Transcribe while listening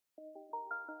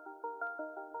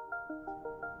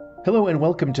Hello and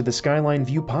welcome to the Skyline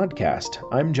View podcast.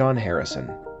 I'm John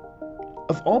Harrison.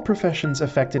 Of all professions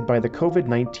affected by the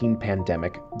COVID-19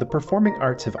 pandemic, the performing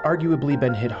arts have arguably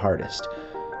been hit hardest.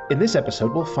 In this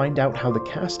episode, we'll find out how the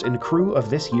cast and crew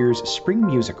of this year's spring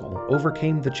musical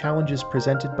overcame the challenges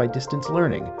presented by distance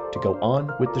learning to go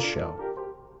on with the show.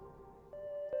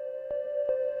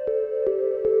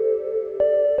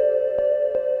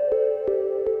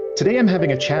 Today I'm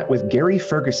having a chat with Gary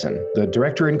Ferguson, the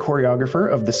director and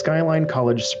choreographer of the Skyline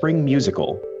College Spring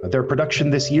Musical. Their production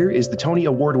this year is the Tony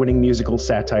Award-winning musical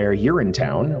satire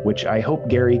Urinetown, which I hope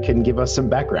Gary can give us some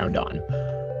background on.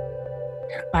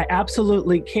 I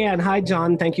absolutely can. Hi,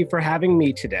 John. Thank you for having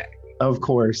me today. Of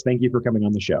course. Thank you for coming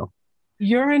on the show.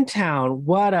 Urinetown,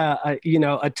 what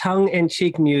a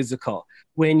tongue-in-cheek musical.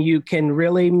 When you can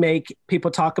really make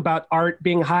people talk about art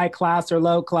being high class or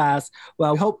low class.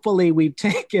 Well, hopefully we've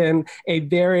taken a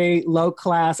very low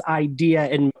class idea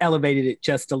and elevated it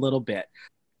just a little bit.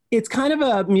 It's kind of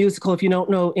a musical, if you don't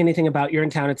know anything about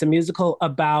Urinetown, it's a musical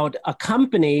about a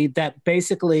company that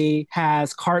basically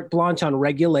has carte blanche on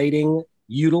regulating,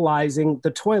 utilizing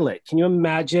the toilet. Can you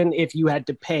imagine if you had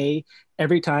to pay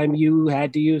every time you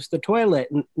had to use the toilet?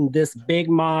 And this big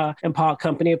ma and pa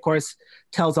company, of course,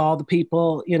 tells all the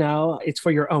people, it's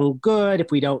for your own good.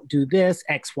 If we don't do this,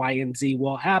 X, Y, and Z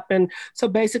will happen. So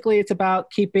basically, it's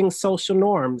about keeping social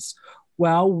norms.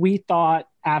 Well, we thought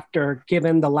after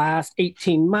given the last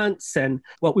 18 months and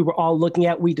what we were all looking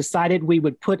at, we decided we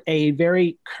would put a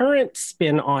very current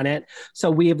spin on it.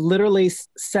 So we have literally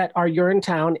set our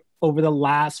Urinetown over the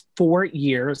last 4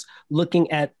 years, looking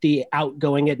at the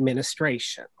outgoing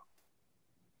administration.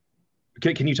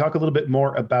 Can you talk a little bit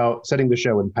more about setting the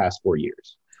show in the past 4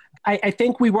 years? I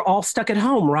think we were all stuck at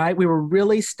home, right? We were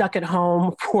really stuck at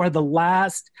home for the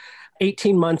last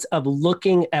 18 months of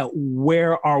looking at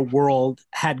where our world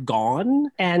had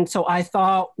gone. And so I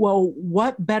thought, well,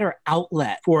 what better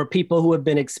outlet for people who have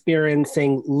been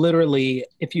experiencing literally,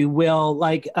 if you will,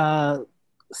 like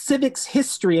civics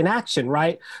history in action,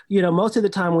 right? Most of the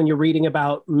time when you're reading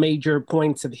about major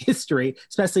points of history,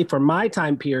 especially for my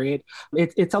time period,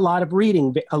 it's a lot of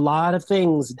reading. A lot of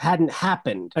things hadn't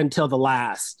happened until the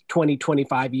last 20,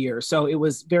 25 years. So it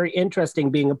was very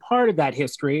interesting being a part of that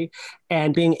history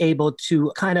and being able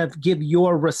to kind of give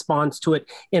your response to it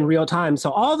in real time.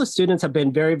 So all the students have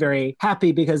been very, very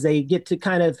happy because they get to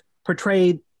kind of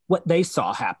portray what they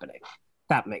saw happening.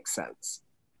 That makes sense.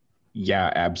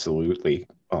 Yeah, absolutely.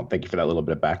 Well, thank you for that little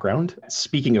bit of background.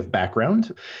 Speaking of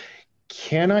background,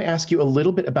 can I ask you a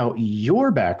little bit about your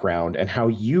background and how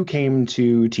you came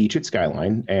to teach at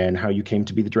Skyline and how you came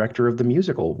to be the director of the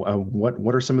musical?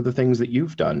 What are some of the things that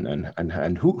you've done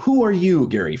and who are you,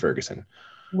 Gary Ferguson?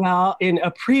 Well, in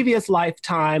a previous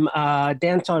lifetime,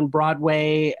 danced on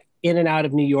Broadway in and out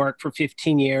of New York for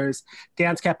 15 years,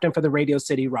 dance captain for the Radio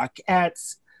City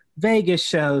Rockettes, Vegas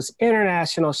shows,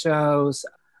 international shows.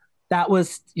 That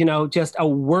was, just a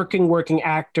working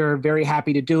actor, very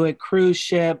happy to do it. Cruise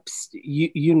ships,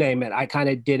 you name it. I kind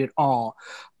of did it all.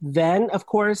 Then, of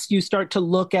course, you start to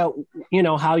look at,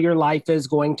 how your life is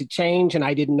going to change. And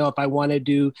I didn't know if I wanted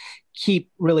to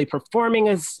keep really performing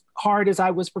as hard as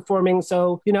I was performing.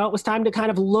 So, it was time to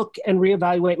kind of look and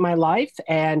reevaluate my life.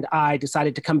 And I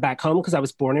decided to come back home because I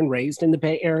was born and raised in the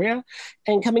Bay Area.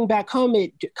 And coming back home,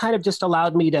 it kind of just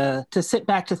allowed me to sit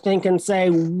back to think and say,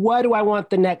 what do I want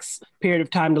the next period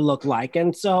of time to look like?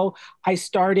 And so I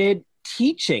started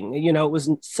teaching. It was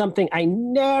something I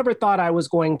never thought I was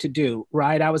going to do,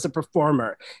 right? I was a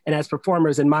performer. And as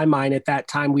performers, in my mind at that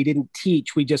time, we didn't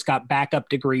teach. We just got backup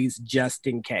degrees just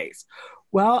in case.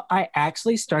 Well, I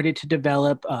actually started to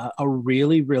develop a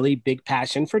really, really big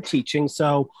passion for teaching.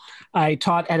 So I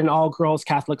taught at an all-girls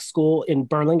Catholic school in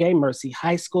Burlingame, Mercy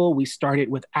High School. We started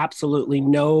with absolutely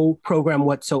no program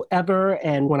whatsoever.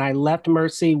 And when I left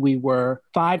Mercy, we were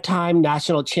 5-time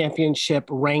national championship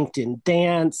ranked in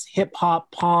dance, hip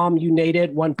hop, pom, you name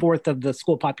it. 1/4 of the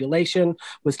school population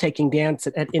was taking dance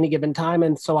at any given time.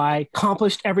 And so I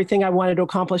accomplished everything I wanted to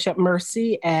accomplish at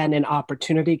Mercy, and an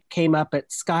opportunity came up at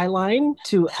Skyline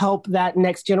to help that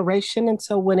next generation. And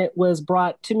so when it was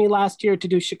brought to me last year to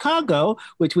do Chicago,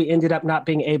 which we ended up not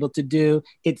being able to do,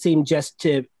 it seemed just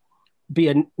to be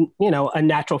a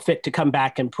natural fit to come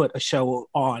back and put a show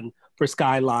on for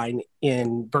Skyline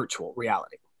in virtual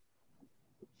reality.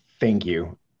 Thank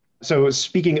you. So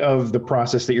speaking of the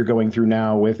process that you're going through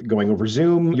now with going over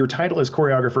Zoom, your title as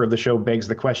choreographer of the show begs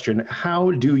the question, how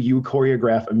do you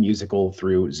choreograph a musical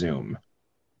through Zoom?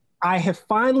 I have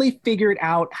finally figured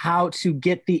out how to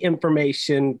get the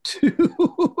information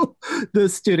to the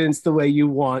students the way you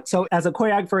want. So as a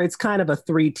choreographer, it's kind of a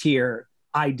 3-tier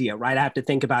idea, right? I have to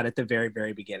think about it at the very,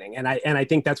 very beginning. And I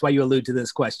think that's why you allude to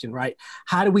this question, right?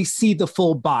 How do we see the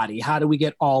full body? How do we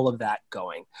get all of that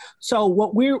going? So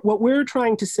what we're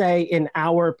trying to say in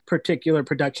our particular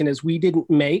production is we didn't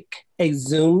make a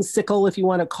Zoom-sicle, if you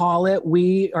want to call it.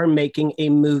 We are making a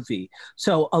movie.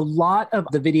 So a lot of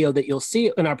the video that you'll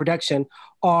see in our production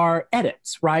are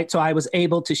edits, right? So I was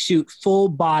able to shoot full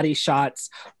body shots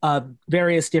of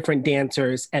various different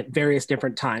dancers at various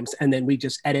different times. And then we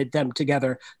just edit them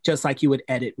together just like you would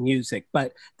edit music.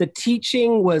 But the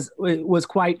teaching was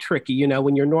quite tricky. You know,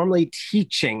 when you're normally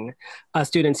teaching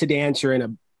students to dance, you're in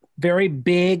a very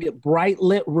big, bright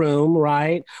lit room,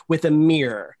 right? With a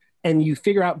mirror. And you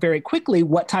figure out very quickly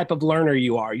what type of learner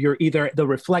you are. You're either the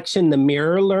reflection, the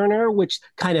mirror learner, which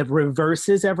kind of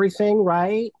reverses everything,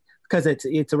 right? Because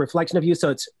it's a reflection of you.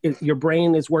 So your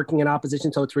brain is working in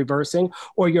opposition, so it's reversing.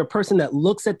 Or you're a person that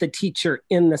looks at the teacher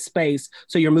in the space,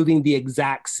 so you're moving the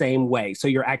exact same way. So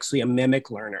you're actually a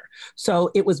mimic learner. So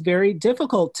it was very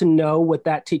difficult to know what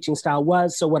that teaching style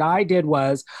was. So what I did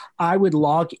was I would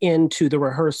log into the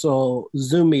rehearsal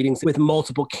Zoom meetings with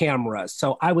multiple cameras.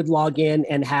 So I would log in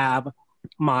and have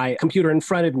my computer in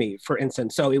front of me, for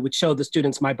instance. So it would show the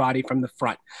students my body from the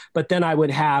front. But then I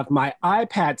would have my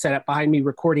iPad set up behind me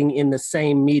recording in the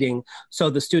same meeting.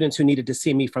 So the students who needed to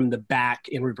see me from the back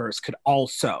in reverse could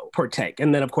also partake.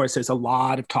 And then, of course, there's a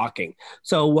lot of talking.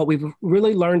 So what we've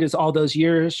really learned is all those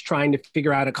years trying to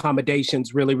figure out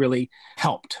accommodations really, really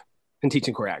helped in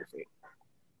teaching choreography.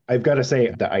 I've got to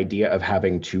say, the idea of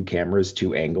having two cameras,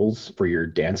 two angles for your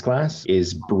dance class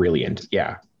is brilliant.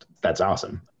 Yeah, that's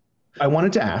awesome. I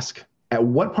wanted to ask, at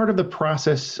what part of the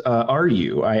process are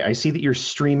you? I see that you're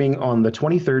streaming on the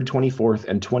 23rd, 24th,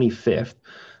 and 25th.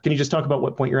 Can you just talk about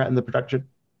what point you're at in the production?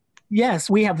 Yes,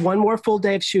 we have one more full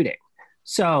day of shooting.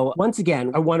 So once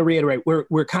again, I want to reiterate,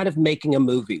 we're kind of making a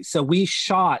movie. So we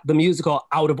shot the musical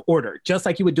out of order, just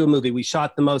like you would do a movie. We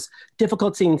shot the most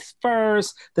difficult scenes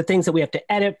first, the things that we have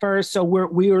to edit first. So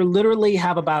we literally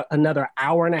have about another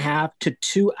hour and a half to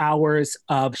 2 hours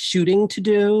of shooting to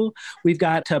do. We've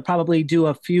got to probably do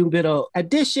a few little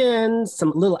additions,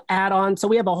 some little add-ons. So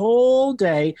we have a whole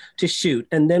day to shoot.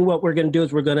 And then what we're going to do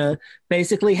is we're going to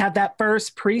basically have that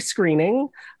first pre-screening,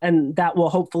 and that will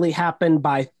hopefully happen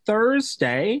by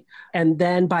Thursday. And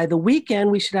then by the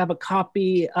weekend, we should have a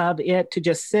copy of it to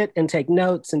just sit and take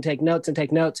notes and take notes and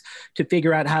take notes to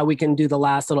figure out how we can do the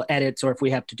last little edits, or if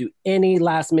we have to do any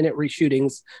last minute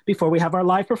reshootings before we have our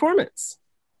live performance.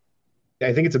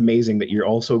 I think it's amazing that you're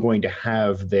also going to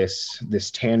have this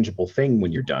tangible thing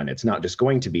when you're done. It's not just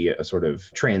going to be a sort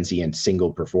of transient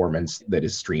single performance that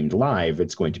is streamed live.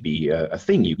 It's going to be a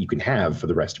thing you can have for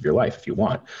the rest of your life if you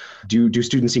want. Do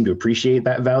students seem to appreciate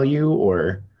that value,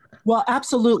 or? Well,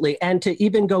 absolutely. And to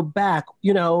even go back,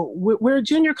 you know, we're a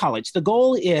junior college. The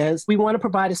goal is we want to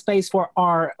provide a space for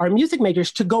our music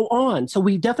majors to go on. So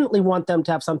we definitely want them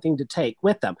to have something to take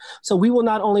with them. So we will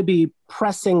not only be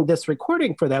pressing this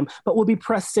recording for them, but we'll be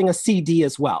pressing a CD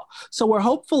as well. So we're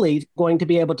hopefully going to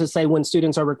be able to say, when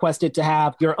students are requested to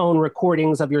have your own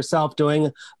recordings of yourself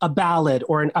doing a ballad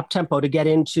or an up-tempo to get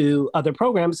into other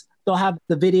programs, they'll have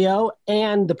the video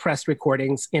and the pressed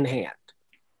recordings in hand.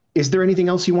 Is there anything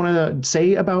else you want to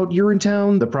say about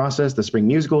Urinetown, the process, the spring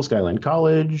musical, Skyline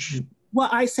College? Well,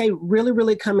 I say really,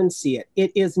 really come and see it.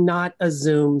 It is not a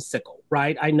Zoom-sicle,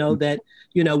 right? I know that,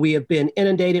 you know, we have been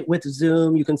inundated with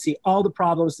Zoom. You can see all the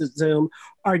problems with Zoom.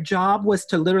 Our job was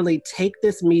to literally take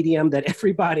this medium that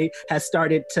everybody has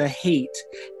started to hate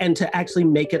and to actually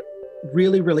make it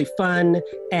really, really fun,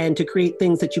 and to create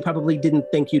things that you probably didn't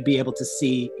think you'd be able to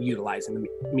see utilizing the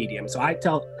medium. So I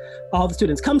tell all the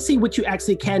students, come see what you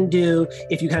actually can do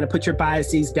if you kind of put your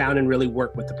biases down and really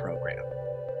work with the program.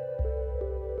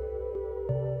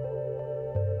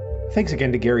 Thanks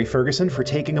again to Gary Ferguson for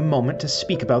taking a moment to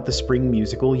speak about the spring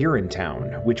musical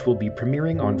Urinetown, which will be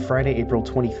premiering on Friday, April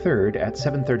 23rd at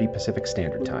 7:30 Pacific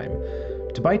Standard Time.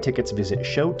 To buy tickets, visit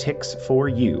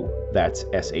Showtix4U, that's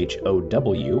SHOWTIX,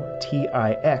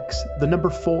 the number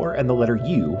 4 and the letter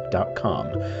U.com,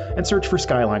 and search for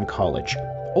Skyline College.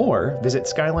 Or visit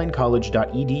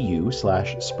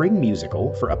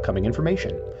skylinecollege.edu/springmusical for upcoming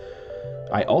information.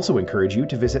 I also encourage you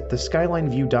to visit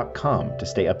theskylineview.com to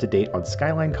stay up to date on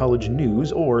Skyline College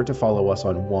news, or to follow us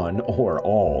on one or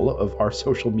all of our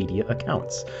social media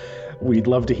accounts. We'd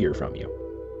love to hear from you.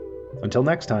 Until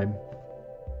next time.